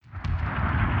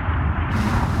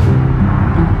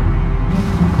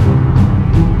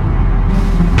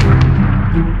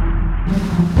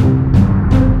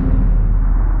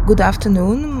Good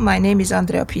afternoon. My name is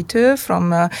Andrea Pető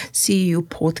from CEU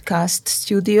Podcast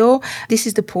Studio. This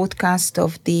is the podcast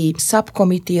of the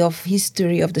Subcommittee of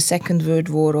History of the Second World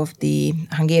War of the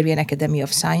Hungarian Academy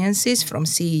of Sciences from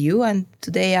CEU. And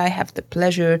today I have the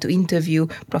pleasure to interview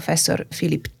Professor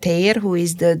Philipp Ther, who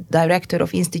is the Director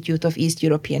of Institute of East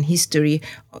European History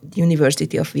at the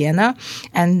University of Vienna.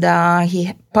 And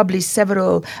he published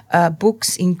several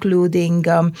books, including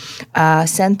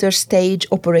Center Stage,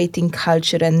 Operating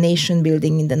Culture and Nation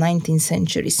Building in the 19th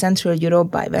Century, Central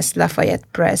Europe by West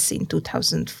Lafayette Press in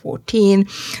 2014.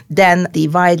 Then the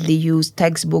widely used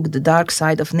textbook, The Dark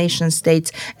Side of Nation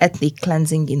States, Ethnic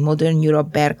Cleansing in Modern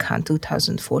Europe, Berghan,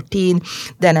 2014.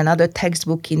 Then another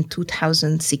textbook in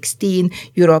 2016,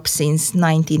 Europe Since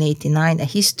 1989, A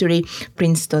History,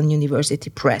 Princeton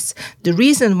University Press. The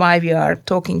reason why we are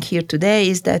talking here today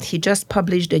is that he just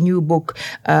published a new book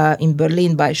in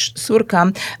Berlin by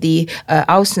Suhrkamp, Die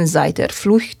Außenseiter,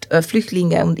 Flucht,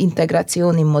 Flüchtlinge und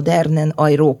Integration in modernen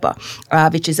Europa,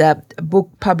 which is a book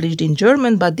published in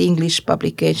German, but the English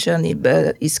publication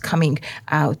is coming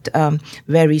out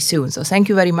very soon. So thank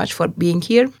you very much for being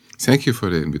here. Thank you for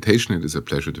the invitation. It is a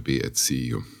pleasure to be at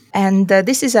CEU. And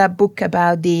this is a book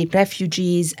about the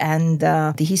refugees and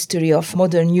the history of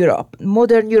modern Europe.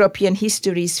 Modern European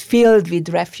history is filled with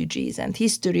refugees, and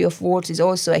history of wars is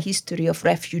also a history of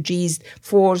refugees,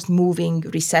 forced moving,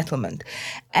 resettlement.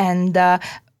 And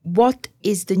what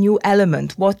is the new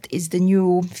element? What is the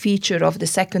new feature of the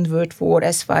Second World War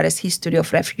as far as history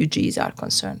of refugees are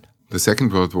concerned? The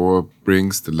Second World War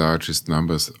brings the largest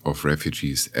numbers of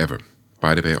refugees ever.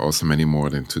 By the way, also many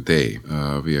more than today.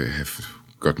 We have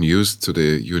gotten used to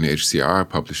the UNHCR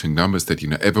publishing numbers that,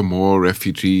 ever more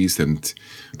refugees, and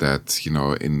that,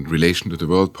 in relation to the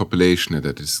world population, and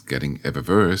that is getting ever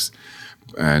worse.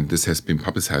 And this has been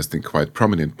publicized in quite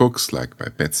prominent books like by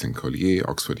Betts and Collier,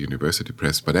 Oxford University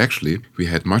Press. But actually, we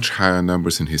had much higher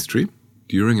numbers in history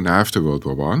during and after World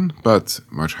War I, but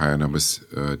much higher numbers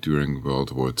during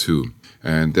World War II.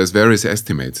 And there's various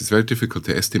estimates. It's very difficult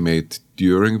to estimate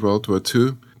during World War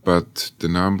II, but the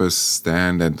numbers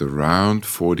stand at around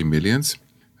 40 million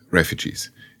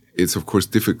refugees. It's, of course,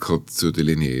 difficult to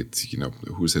delineate,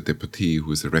 who's a deputy,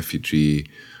 who's a refugee.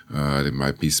 There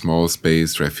might be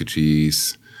small-space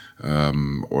refugees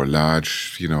or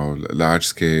large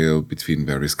scale between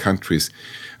various countries.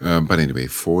 But anyway,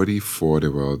 40 for the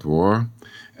World War,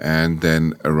 and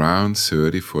then around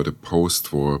 30 for the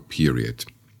post-war period.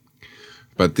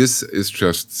 But this is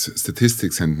just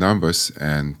statistics and numbers,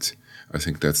 and I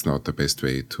think that's not the best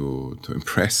way to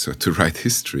impress or to write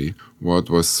history. What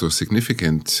was so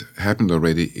significant happened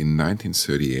already in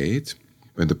 1938,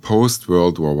 when the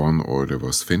post-World War I order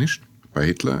was finished by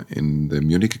Hitler in the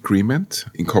Munich Agreement,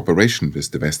 in cooperation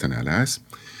with the Western Allies.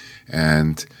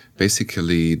 And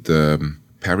basically the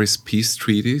Paris peace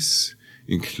treaties,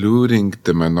 including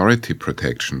the minority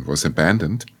protection, was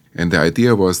abandoned. And the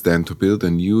idea was then to build a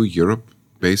new Europe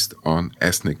based on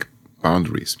ethnic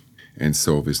boundaries. And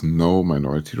so with no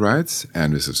minority rights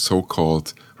and with a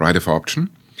so-called right of option.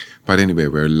 But anyway,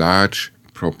 where large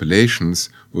populations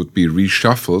would be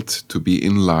reshuffled to be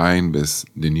in line with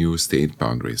the new state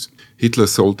boundaries. Hitler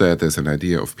sold that as an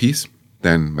idea of peace.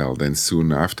 Then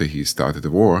soon after he started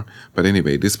the war. But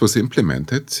anyway, this was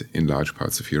implemented in large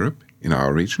parts of Europe, in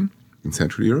our region, in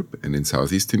Central Europe and in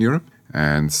Southeastern Europe.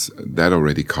 And that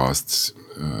already costs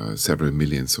several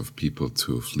millions of people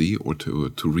to flee or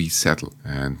to resettle.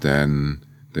 And then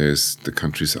there's the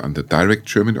countries under direct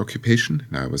German occupation.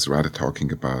 Now I was rather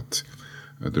talking about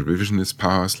the revisionist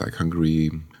powers like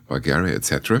Hungary, Bulgaria,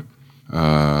 etc.,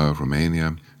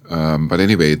 Romania. But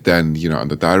anyway, then,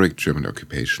 under direct German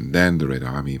occupation, then the Red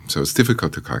Army. So it's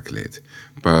difficult to calculate.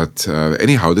 But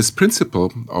anyhow, this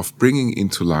principle of bringing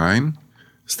into line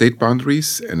state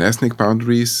boundaries and ethnic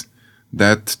boundaries,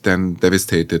 that then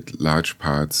devastated large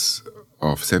parts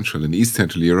of Central and East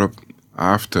Central Europe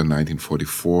after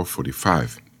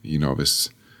 1944-45. With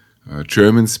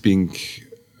Germans being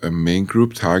a main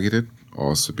group targeted,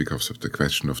 also because of the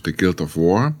question of the guilt of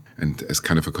war and as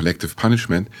kind of a collective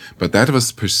punishment. But that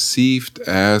was perceived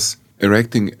as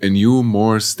erecting a new,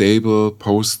 more stable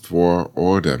post-war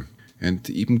order. And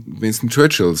even Winston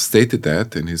Churchill stated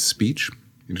that in his speech,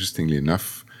 interestingly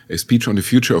enough, a speech on the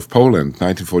future of Poland,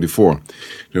 1944.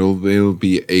 There will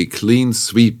be a clean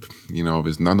sweep,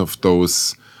 with none of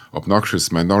those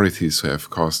obnoxious minorities who have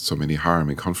caused so many harm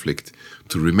and conflict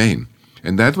to remain.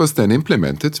 And that was then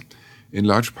implemented in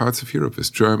large parts of Europe,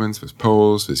 with Germans, with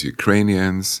Poles, with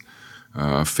Ukrainians,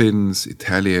 Finns,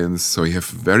 Italians. So you have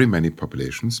very many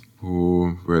populations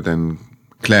who were then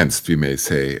cleansed, we may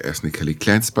say, ethnically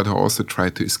cleansed, but who also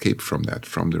tried to escape from that,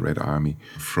 from the Red Army,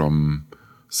 from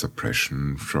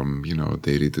suppression, from,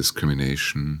 daily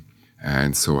discrimination.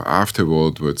 And so after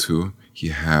World War II,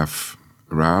 you have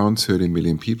around 30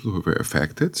 million people who were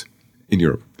affected in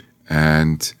Europe.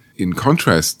 And in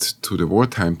contrast to the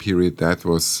wartime period, that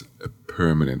was a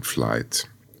permanent flight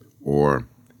or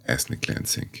ethnic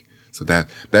cleansing. So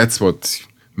that's what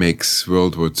makes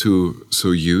World War II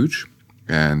so huge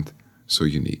and so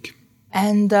unique.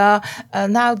 And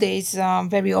nowadays,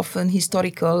 very often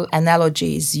historical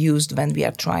analogies used when we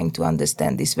are trying to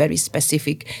understand this very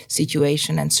specific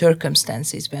situation and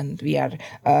circumstances when we are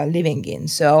living in.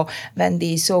 So when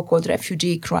the so-called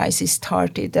refugee crisis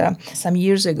started some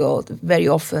years ago, very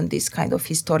often this kind of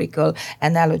historical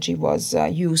analogy was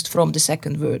used from the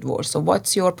Second World War. So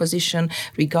what's your position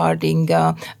regarding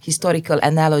historical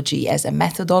analogy as a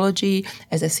methodology,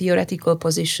 as a theoretical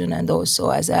position, and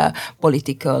also as a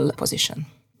political position?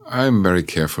 I'm very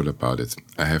careful about it,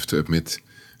 I have to admit.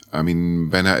 I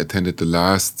mean, when I attended the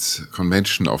last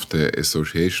convention of the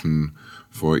Association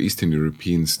for Eastern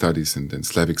European Studies and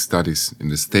Slavic Studies in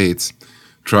the States,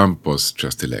 Trump was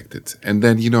just elected. And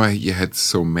then, you had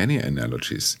so many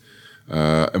analogies.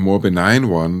 A more benign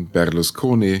one,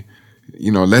 Berlusconi,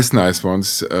 less nice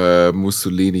ones,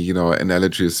 Mussolini,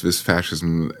 analogies with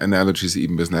fascism, analogies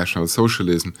even with National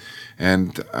Socialism.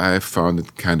 And I found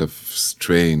it kind of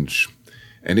strange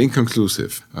and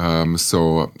inconclusive.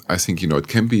 So I think, it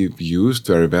can be used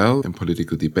very well in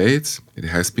political debates. It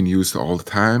has been used all the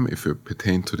time if it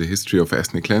pertains to the history of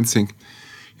ethnic cleansing.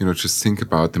 Just think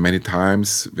about the many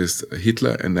times with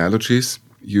Hitler analogies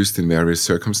used in various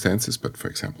circumstances, but for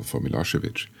example, for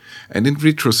Milosevic. And in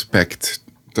retrospect,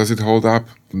 does it hold up?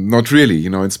 Not really,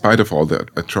 in spite of all the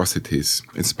atrocities,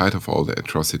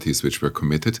 which were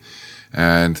committed.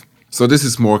 And so this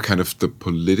is more kind of the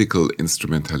political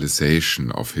instrumentalization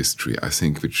of history, I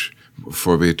think,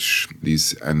 for which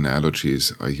these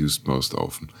analogies are used most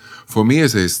often. For me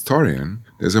as a historian,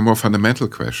 there's a more fundamental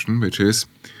question, which is,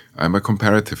 I'm a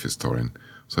comparative historian.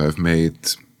 So I've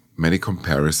made many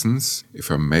comparisons. If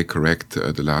I may correct,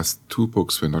 the last two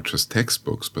books were not just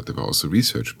textbooks, but they were also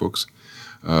research books.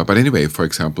 But anyway, for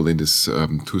example, in this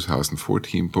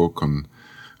 2014 book on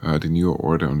the New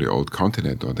Order on the Old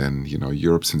Continent, or then,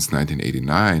 Europe since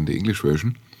 1989, the English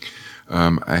version,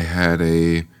 I had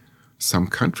some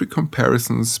country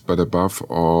comparisons, but above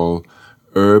all,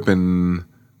 urban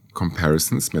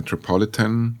comparisons,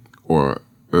 metropolitan or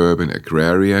urban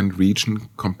agrarian region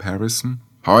comparison.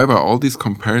 However, all these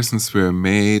comparisons were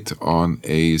made on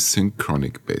a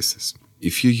synchronic basis.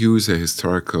 If you use a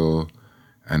historical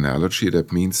analogy,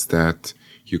 that means that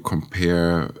you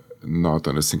compare not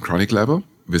on a synchronic level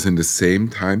within the same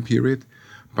time period,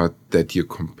 but that you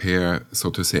compare, so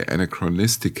to say,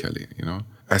 anachronistically,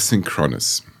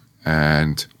 asynchronous.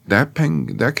 And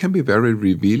that can be very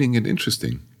revealing and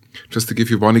interesting. Just to give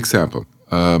you one example,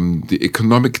 the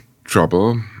economic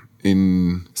trouble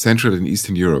in Central and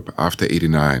Eastern Europe after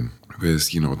 89,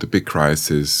 with, the big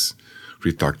crisis,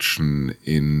 reduction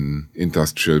in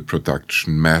industrial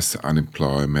production, mass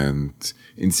unemployment,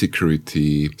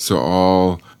 insecurity. So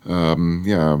all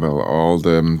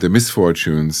the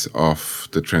misfortunes of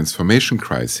the transformation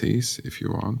crises, if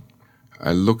you want.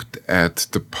 I looked at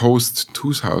the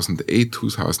post-2008,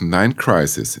 2009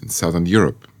 crisis in Southern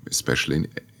Europe, especially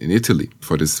in Italy,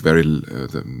 for this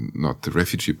not the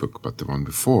refugee book, but the one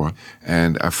before.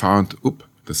 And I found,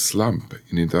 the slump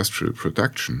in industrial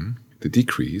production, the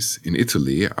decrease in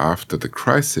Italy after the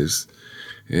crisis,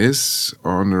 is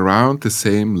on around the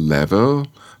same level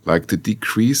like the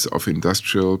decrease of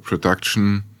industrial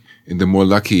production in the more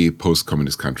lucky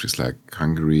post-communist countries like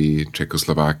Hungary,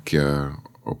 Czechoslovakia,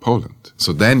 or Poland.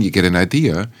 So then you get an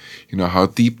idea, how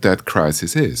deep that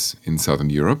crisis is in Southern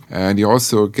Europe. And you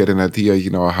also get an idea,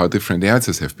 how different the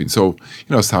answers have been. So,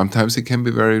 sometimes it can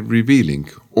be very revealing.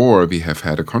 Or we have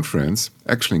had a conference,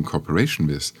 actually in cooperation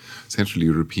with Central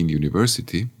European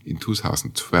University in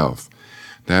 2012.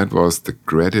 That was the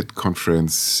Graduate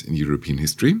Conference in European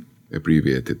History,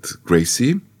 abbreviated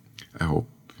GRACE. I hope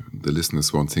the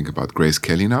listeners won't think about Grace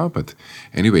Kelly now, but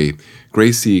anyway,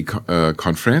 GRACE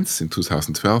conference in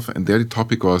 2012, and there the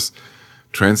topic was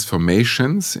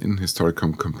transformations in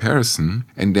historical comparison,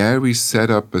 and there we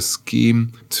set up a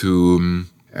scheme to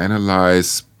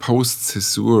analyze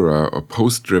post-caesura or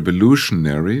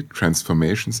post-revolutionary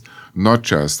transformations, not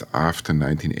just after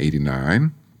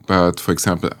 1989, but for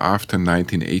example after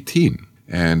 1918.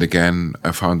 And again,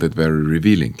 I found that very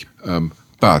revealing.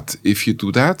 But if you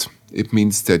do that, it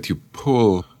means that you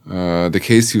pull the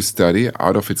case you study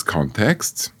out of its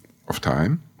context of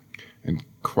time, and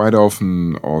quite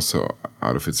often also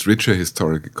out of its richer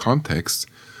historical context,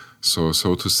 So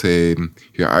to say,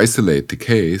 you isolate the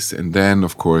case, and then,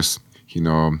 of course,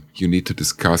 you need to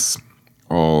discuss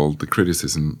all the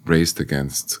criticism raised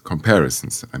against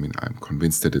comparisons. I mean, I'm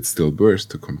convinced that it's still worse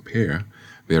to compare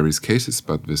various cases,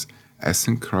 but with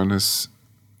asynchronous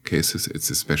cases, it's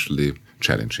especially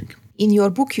challenging. In your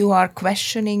book, you are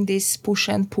questioning this push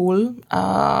and pull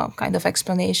kind of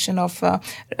explanation of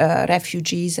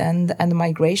refugees and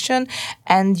migration,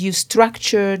 and you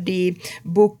structure the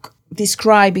book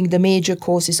describing the major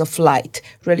causes of flight: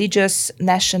 religious,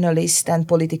 nationalist, and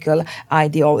political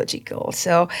ideological.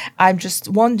 So I'm just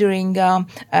wondering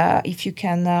if you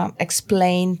can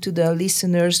explain to the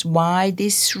listeners why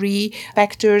these three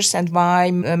factors and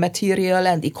why material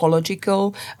and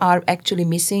ecological are actually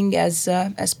missing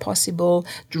as possible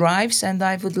drives. And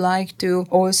I would like to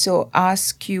also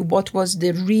ask you, what was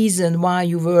the reason why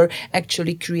you were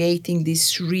actually creating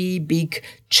these three big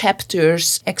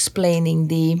chapters explaining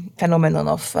the phenomenon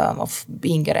of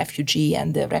being a refugee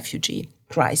and the refugee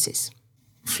crisis?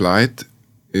 Flight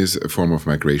is a form of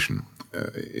migration.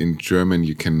 In German,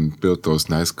 you can build those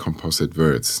nice composite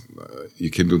words. You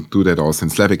can do that also in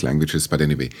Slavic languages, but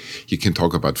anyway, you can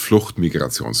talk about Flucht,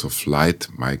 Migration, so flight,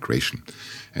 migration.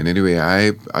 And anyway,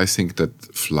 I think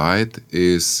that flight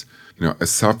is, a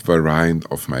sub-variant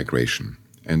of migration.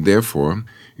 And therefore,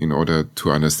 in order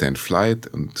to understand flight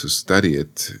and to study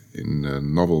it in a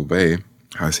novel way,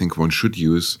 I think one should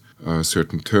use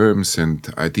certain terms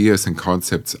and ideas and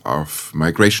concepts of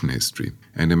migration history.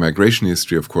 And in migration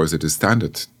history, of course, it is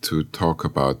standard to talk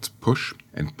about push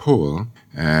and pull.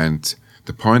 And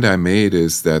the point I made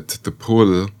is that the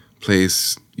pull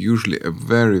plays usually a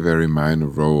very, very minor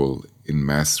role in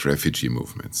mass refugee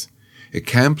movements. It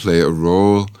can play a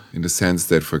role in the sense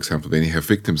that, for example, when you have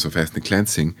victims of ethnic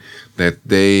cleansing, that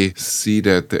they see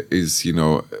that there is,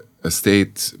 a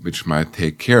state which might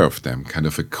take care of them, kind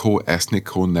of a co-ethnic,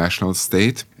 co-national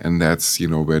state, and that's,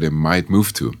 where they might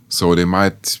move to. So they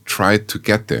might try to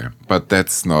get there, but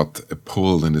that's not a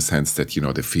pull in the sense that,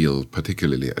 they feel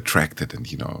particularly attracted and,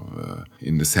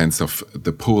 in the sense of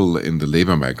the pull in the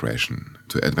labor migration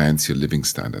to advance your living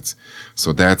standards.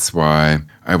 So that's why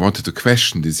I wanted to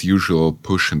question this usual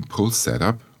push and pull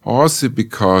setup. Also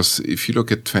because if you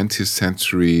look at 20th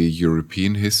century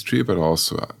European history, but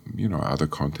also, other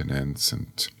continents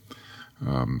and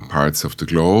parts of the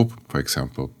globe, for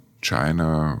example,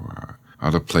 China or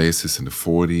other places in the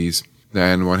 40s,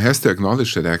 then one has to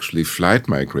acknowledge that actually flight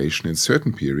migration in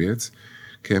certain periods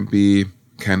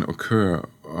can occur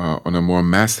on a more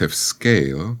massive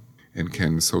scale and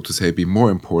can, so to say, be more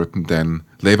important than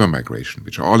labor migration,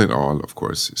 which all in all, of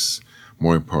course, is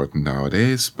more important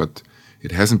nowadays, but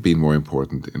it hasn't been more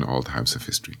important in all times of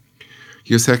history.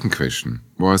 Your second question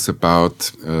was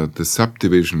about the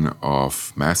subdivision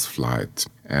of mass flight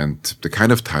and the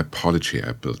kind of typology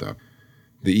I built up.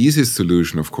 The easiest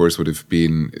solution, of course, would have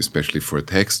been, especially for a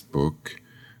textbook,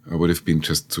 would have been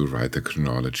just to write a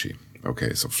chronology.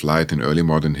 Okay, so flight in early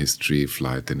modern history,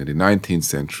 flight in the 19th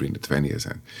century, in the 20th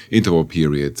and interwar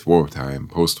period, wartime,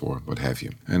 post-war, what have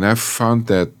you. And I found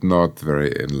that not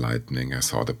very enlightening. I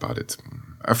thought about it.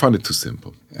 I found it too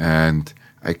simple. And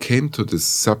I came to the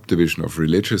subdivision of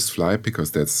religious flight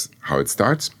because that's how it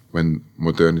starts. When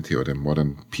modernity or the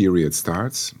modern period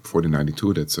starts,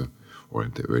 1492, or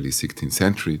in the early 16th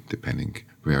century, depending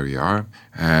where you are.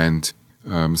 And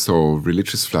so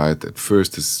religious flight at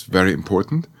first is very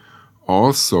important.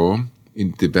 Also,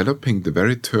 in developing the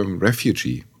very term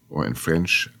refugee, or in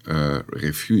French,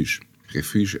 refuge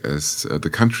as the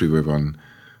country where one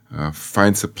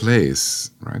finds a place,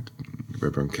 right,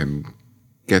 where one can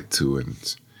get to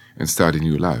and start a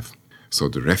new life. So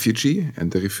the refugee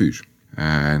and the refuge.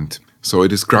 And so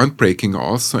it is groundbreaking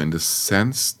also in the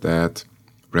sense that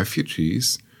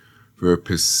refugees were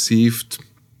perceived,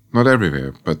 not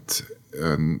everywhere, but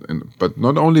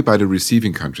not only by the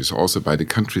receiving countries, also by the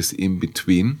countries in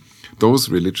between. Those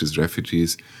religious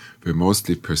refugees were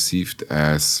mostly perceived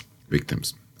as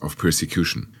victims of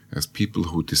persecution, as people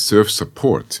who deserve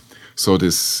support. So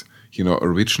this,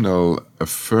 original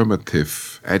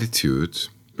affirmative attitude,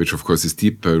 which of course is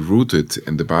deeper rooted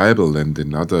in the Bible and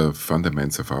in other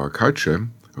fundaments of our culture,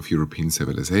 of European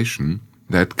civilization,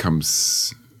 that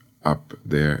comes up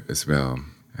there as well.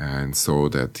 And so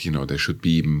that, there should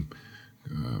be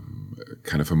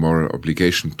kind of a moral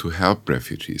obligation to help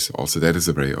refugees. Also, that is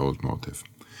a very old motive.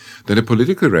 Then the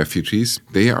political refugees,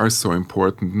 they are so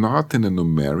important not in a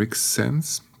numeric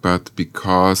sense, but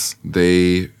because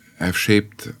they have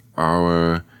shaped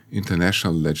our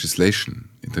international legislation,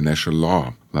 international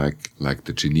law, like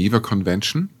the Geneva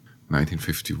Convention,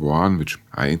 1951, which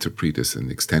I interpret as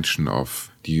an extension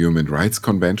of the Human Rights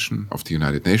Convention of the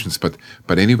United Nations. But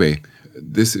anyway,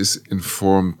 this is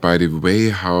informed by the way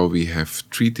how we have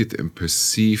treated and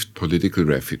perceived political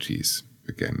refugees.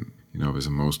 Again, with a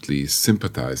mostly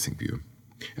sympathizing view.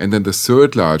 And then the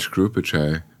third large group, which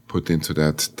I put into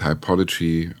that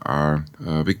typology, are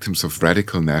victims of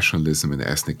radical nationalism and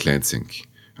ethnic cleansing.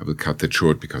 I will cut that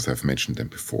short because I've mentioned them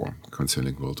before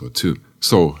concerning World War II.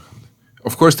 So,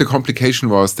 of course, the complication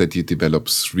was that you develop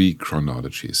 3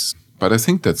 chronologies. But I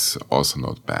think that's also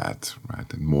not bad,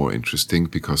 right? And more interesting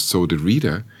because so the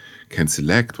reader can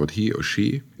select what he or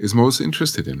she is most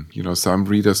interested in. Some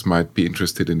readers might be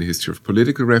interested in the history of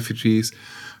political refugees.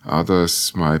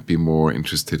 Others might be more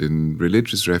interested in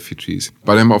religious refugees.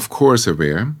 But I'm of course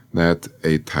aware that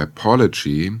a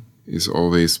typology is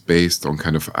always based on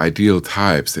kind of ideal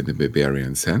types in the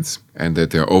Bavarian sense, and that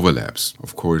there are overlaps.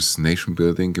 Of course, nation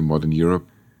building in modern Europe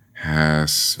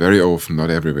has very often, not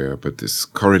everywhere, but is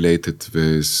correlated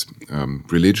with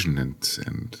religion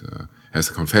and has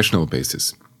a confessional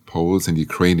basis. Poles and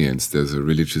Ukrainians, there's a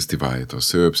religious divide, or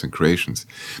Serbs and Croatians.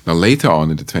 Now, later on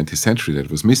in the 20th century,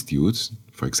 that was misused,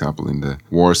 for example, in the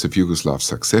wars of Yugoslav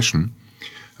succession.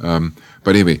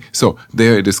 But anyway, so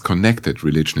there it is connected,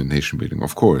 religion and nation building,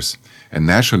 of course. And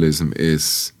nationalism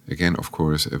is, again, of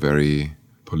course, a very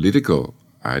political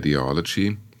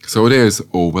ideology. So there's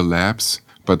overlaps,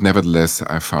 but nevertheless,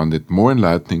 I found it more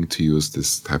enlightening to use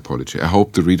this typology. I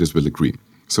hope the readers will agree.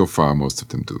 So far, most of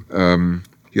them do.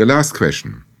 Your last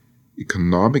question,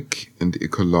 economic and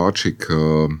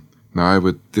ecological. Now I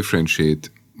would differentiate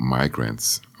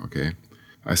migrants, okay?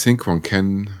 I think one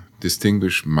can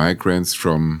distinguish migrants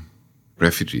from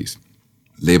refugees,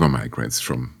 labor migrants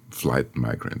from flight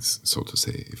migrants, so to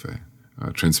say, if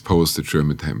I transpose the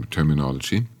German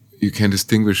terminology. You can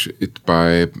distinguish it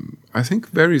by, I think,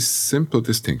 very simple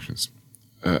distinctions.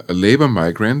 A labor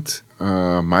migrant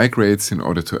migrates in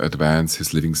order to advance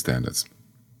his living standards.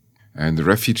 And the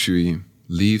refugee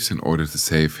leaves in order to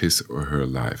save his or her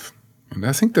life. And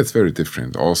I think that's very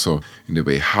different also in the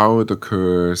way how it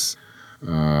occurs,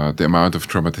 the amount of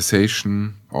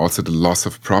traumatization, also the loss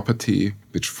of property,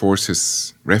 which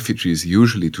forces refugees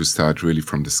usually to start really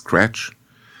from the scratch.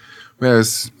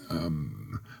 Whereas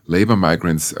labor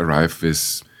migrants arrive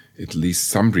with at least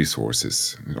some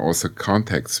resources and also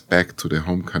contacts back to their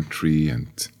home country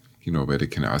and, where they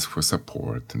can ask for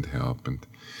support and help. And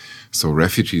so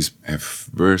refugees have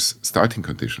worse starting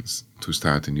conditions to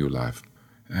start a new life.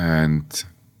 And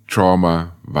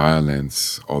trauma,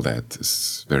 violence, all that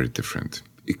is very different.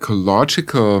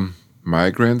 Ecological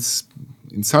migrants,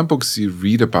 in some books you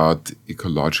read about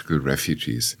ecological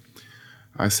refugees.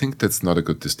 I think that's not a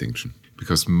good distinction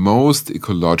because most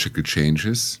ecological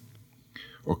changes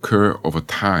occur over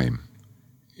time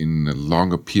in a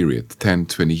longer period, 10,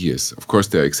 20 years. Of course,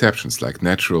 there are exceptions like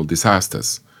natural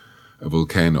disasters, a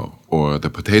volcano, or the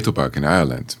potato bug in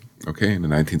Ireland, okay, in the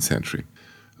 19th century.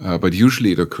 But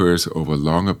usually it occurs over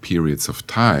longer periods of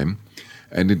time,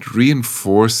 and it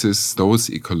reinforces those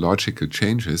ecological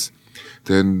changes,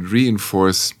 then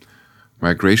reinforce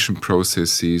migration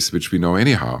processes which we know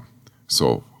anyhow.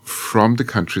 So from the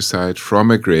countryside,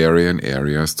 from agrarian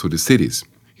areas to the cities,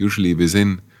 usually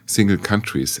within single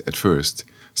countries at first.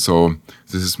 So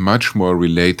this is much more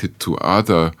related to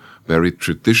other very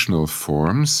traditional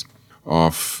forms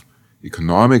of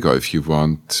economic, or if you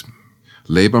want,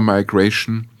 labor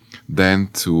migration, than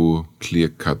to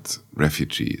clear-cut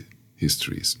refugee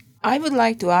histories. I would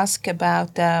like to ask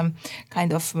about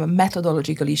kind of a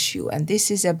methodological issue, and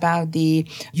this is about the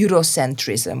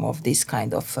Eurocentrism of this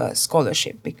kind of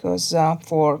scholarship, because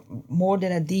for more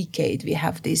than a decade we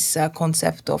have this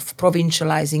concept of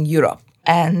provincializing Europe.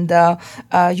 And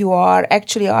you are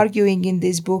actually arguing in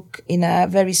this book in a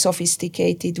very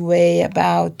sophisticated way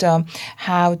about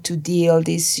how to deal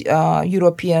this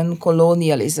European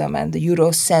colonialism and the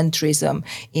Eurocentrism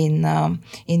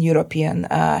in European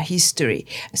history.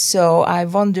 So I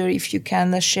wonder if you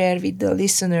can share with the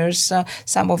listeners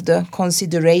some of the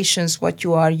considerations what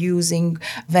you are using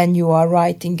when you are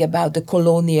writing about the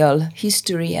colonial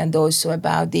history and also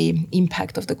about the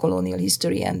impact of the colonial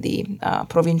history and the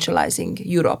provincializing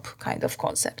Europe kind of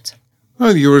concept.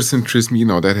 Well,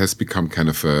 Eurocentrism, that has become kind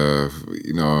of a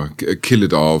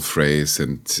kill-it-all phrase,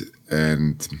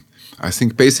 and I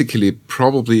think basically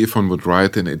probably if one would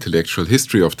write an intellectual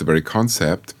history of the very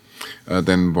concept,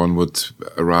 then one would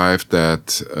arrive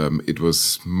that it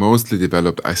was mostly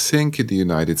developed, I think, in the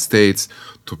United States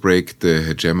to break the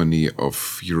hegemony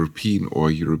of European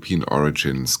or European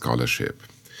origin scholarship.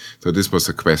 So this was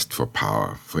a quest for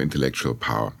power, for intellectual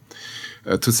power.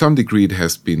 To some degree, it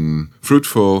has been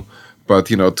fruitful, But,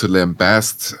 to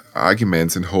lambast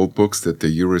arguments and whole books that they're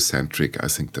Eurocentric, I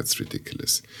think that's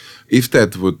ridiculous.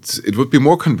 It would be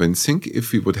more convincing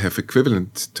if we would have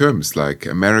equivalent terms like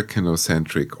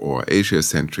Americanocentric or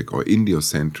Asiacentric or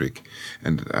Indiocentric.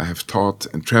 And I have taught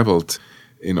and traveled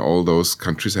in all those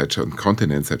countries and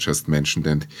continents I just mentioned,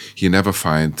 and you never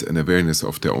find an awareness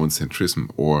of their own centrism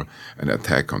or an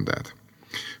attack on that.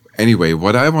 Anyway,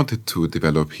 what I wanted to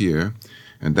develop here,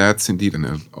 and that's indeed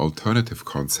an alternative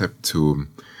concept to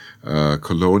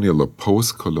colonial or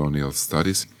post-colonial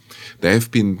studies, they have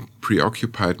been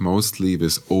preoccupied mostly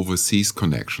with overseas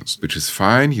connections, which is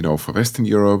fine, for Western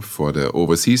Europe, for the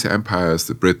overseas empires,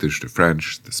 the British, the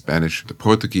French, the Spanish, the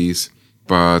Portuguese.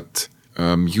 But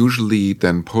usually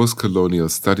then post-colonial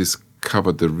studies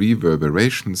cover the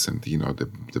reverberations and,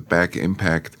 the back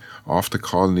impact of the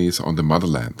colonies on the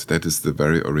motherland. That is the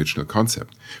very original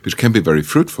concept, which can be very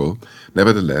fruitful.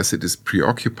 Nevertheless, it is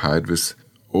preoccupied with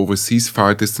overseas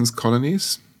far distance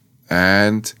colonies,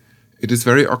 and it is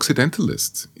very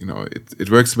Occidentalist. It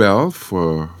works well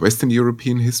for Western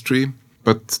European history,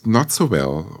 but not so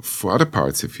well for other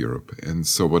parts of Europe. And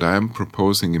so what I am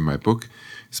proposing in my book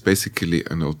is basically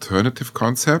an alternative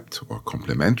concept, or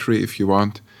complementary if you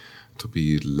want, to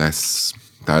be less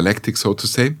dialectic, so to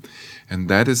say. And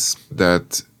that is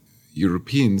that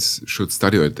Europeans should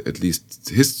study, or at least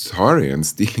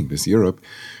historians dealing with Europe,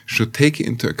 should take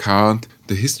into account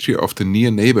the history of the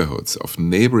near neighborhoods, of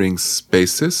neighboring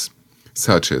spaces,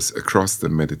 such as across the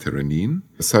Mediterranean,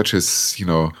 such as,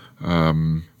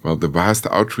 the vast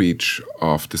outreach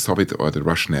of the Soviet or the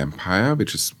Russian Empire,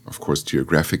 which is, of course,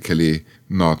 geographically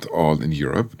not all in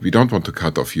Europe. We don't want to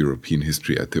cut off European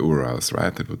history at the Urals,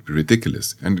 right? That would be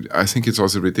ridiculous. And I think it's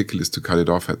also ridiculous to cut it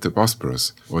off at the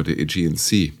Bosporus or the Aegean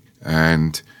Sea.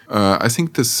 And I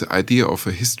think this idea of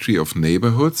a history of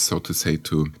neighborhoods, so to say,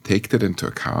 to take that into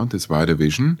account, this wider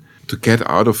vision, to get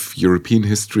out of European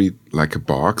history like a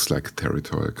box, like a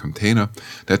territorial container,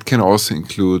 that can also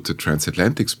include the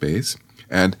transatlantic space.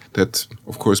 And that,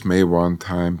 of course, may one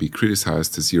time be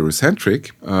criticized as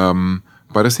Eurocentric,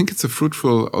 but I think it's a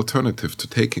fruitful alternative to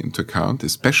take into account,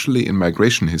 especially in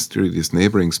migration history, these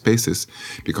neighboring spaces,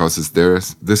 because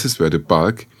this is where the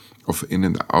bulk of in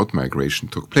and out migration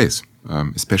took place,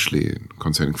 especially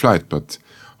concerning flight, but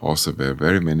also where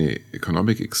very many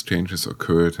economic exchanges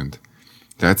occurred, and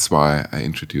that's why I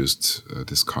introduced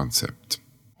this concept.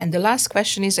 And the last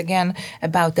question is again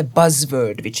about the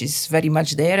buzzword, which is very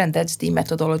much there, and that's the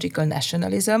methodological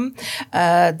nationalism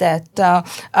that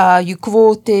you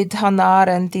quoted Hannah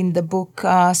Arendt in the book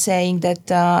saying that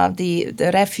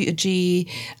the refugee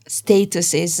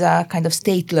status is kind of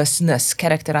statelessness,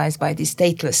 characterized by the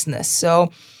statelessness.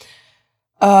 So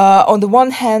on the one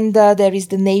hand, there is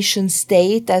the nation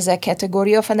state as a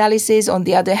category of analysis. On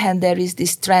the other hand, there is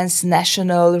this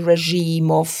transnational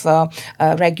regime of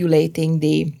regulating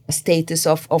the status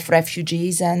of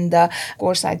refugees. And of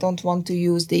course, I don't want to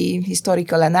use the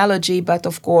historical analogy, but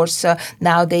of course,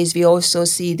 nowadays we also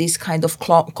see this kind of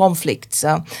conflicts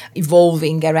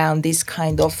evolving around this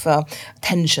kind of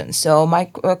tension. So my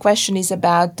question is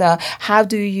about how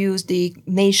do you use the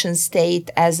nation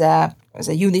state as a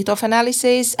unit of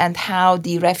analysis, and how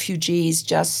the refugee is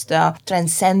just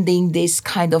transcending this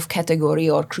kind of category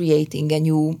or creating a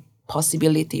new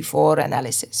possibility for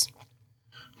analysis.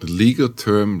 The legal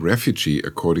term refugee,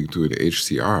 according to the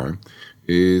HCR,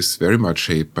 is very much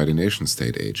shaped by the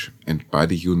nation-state age and by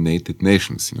the United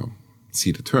Nations.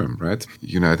 See the term, right?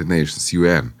 United Nations,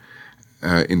 UN,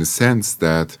 in the sense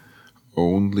that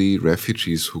only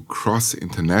refugees who cross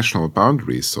international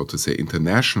boundaries, so to say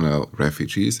international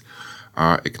refugees,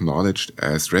 are acknowledged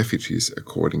as refugees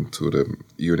according to the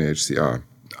UNHCR.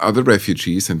 Other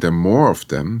refugees, and there are more of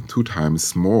them, 2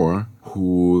 times more,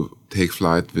 who take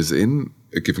flight within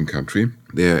a given country,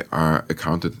 they are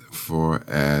accounted for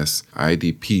as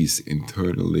IDPs,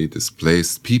 internally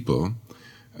displaced people,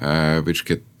 which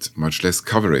get much less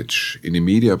coverage in the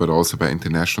media, but also by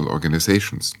international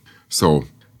organizations.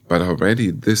 But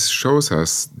already this shows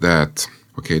us that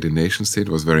the nation state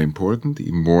was very important,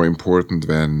 even more important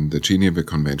when the Geneva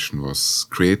Convention was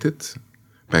created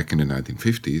back in the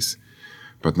 1950s.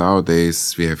 But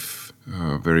nowadays we have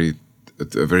a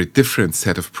very different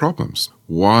set of problems.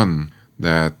 One,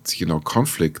 that,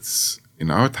 conflicts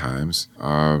in our times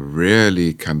are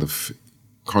rarely kind of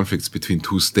conflicts between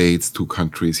 2 states, 2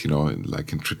 countries,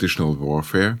 like in traditional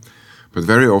warfare, but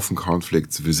very often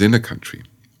conflicts within a country.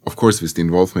 Of course, with the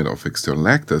involvement of external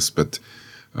actors, but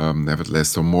nevertheless,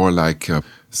 so more like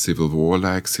civil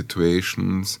war-like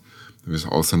situations with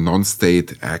also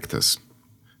non-state actors.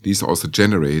 These also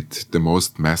generate the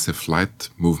most massive flight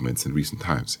movements in recent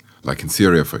times, like in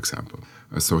Syria, for example.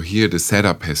 So here the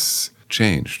setup has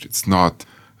changed. It's not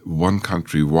one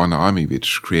country, one army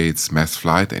which creates mass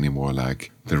flight anymore,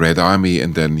 like the Red Army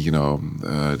and then,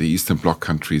 the Eastern Bloc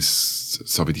countries,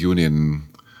 Soviet Union,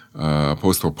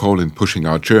 post-war Poland pushing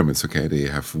out Germans. Okay, they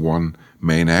have one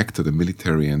main actor, the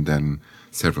military, and then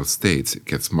several states. It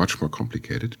gets much more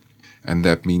complicated. And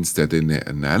that means that in the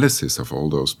analysis of all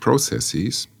those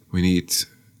processes, we need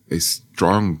a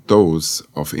strong dose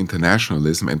of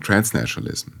internationalism and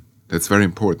transnationalism. That's very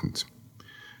important.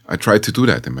 I try to do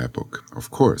that in my book,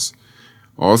 of course.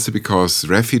 Also because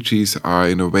refugees are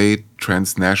in a way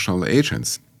transnational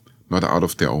agents, not out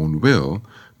of their own will,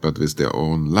 but with their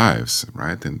own lives,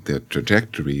 right? And their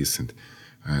trajectories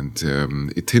and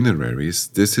itineraries.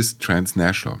 This is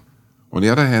transnational. On the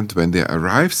other hand, when they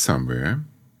arrive somewhere,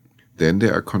 then they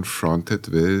are confronted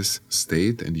with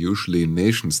state and usually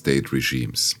nation-state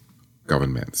regimes,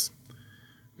 governments,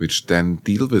 which then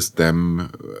deal with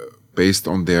them based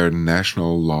on their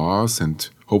national laws and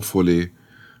hopefully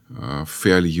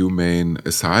fairly humane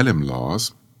asylum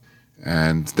laws.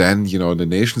 And then, the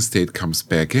nation-state comes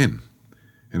back in.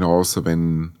 And also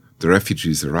when the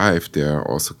refugees arrive, they are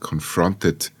also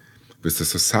confronted with the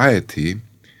society.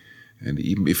 And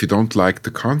even if you don't like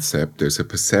the concept, there's a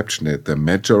perception that the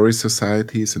majority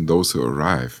societies and those who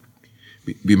arrive,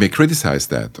 we may criticize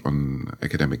that on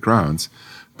academic grounds,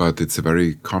 but it's a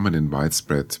very common and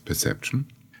widespread perception.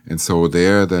 And so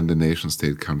there then the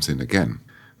nation-state comes in again.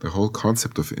 The whole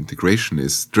concept of integration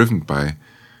is driven by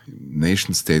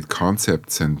nation-state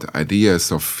concepts and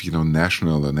ideas of,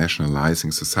 national or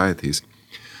nationalizing societies.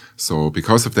 So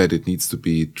because of that, it needs to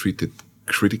be treated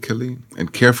critically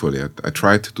and carefully. I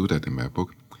try to do that in my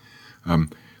book.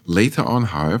 Later on,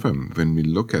 however, when we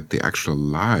look at the actual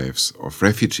lives of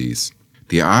refugees,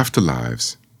 the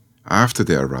afterlives after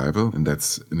their arrival, and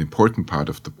that's an important part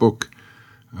of the book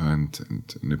and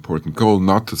an important goal,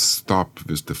 not to stop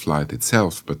with the flight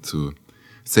itself, but to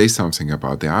say something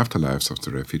about the afterlives of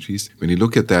the refugees. When you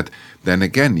look at that, then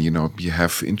again, you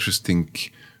have interesting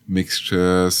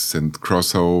mixtures and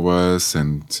crossovers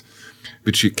and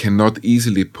which you cannot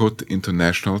easily put into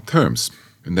national terms.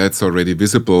 And that's already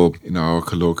visible in our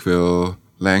colloquial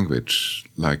language.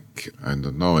 Like, I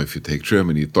don't know, if you take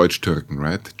Germany, Deutsch-Türken,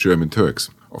 right? German Turks.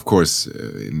 Of course,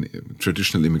 in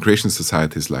traditional immigration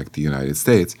societies like the United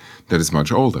States, that is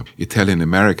much older. Italian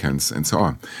Americans and so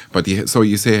on. But so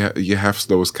you say you have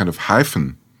those kind of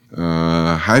hyphen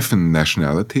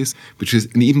nationalities,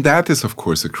 and even that is, of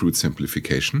course, a crude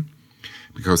simplification,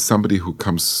 because somebody who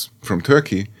comes from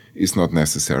Turkey is not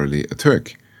necessarily a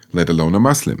Turk, let alone a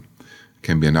Muslim.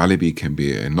 Can be an alibi, can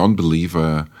be a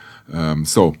non-believer.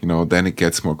 So then it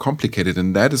gets more complicated.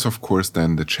 And that is, of course,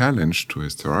 then the challenge to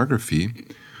historiography,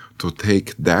 to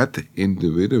take that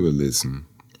individualism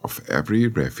of every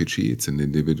refugee, it's an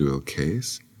individual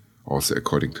case, also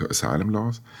according to asylum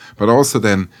laws, but also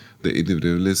then the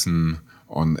individualism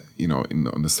on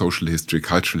the social history,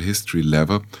 cultural history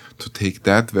level, to take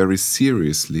that very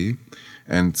seriously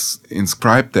and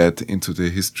inscribe that into the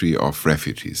history of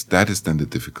refugees. That is then the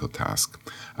difficult task.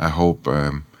 I hope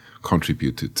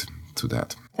contributed to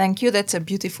that. Thank you. That's a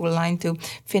beautiful line to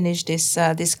finish this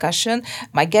discussion.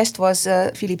 My guest was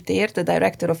Philipp Ther, the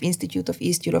director of Institute of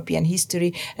East European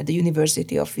History at the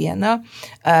University of Vienna.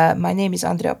 My name is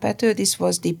Andrea Pető. This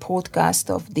was the podcast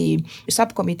of the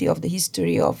subcommittee of the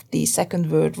history of the Second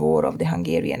World War of the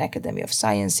Hungarian Academy of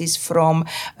Sciences from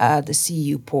the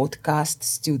CEU podcast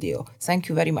studio. Thank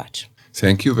you very much.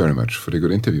 Thank you very much for the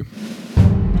good interview.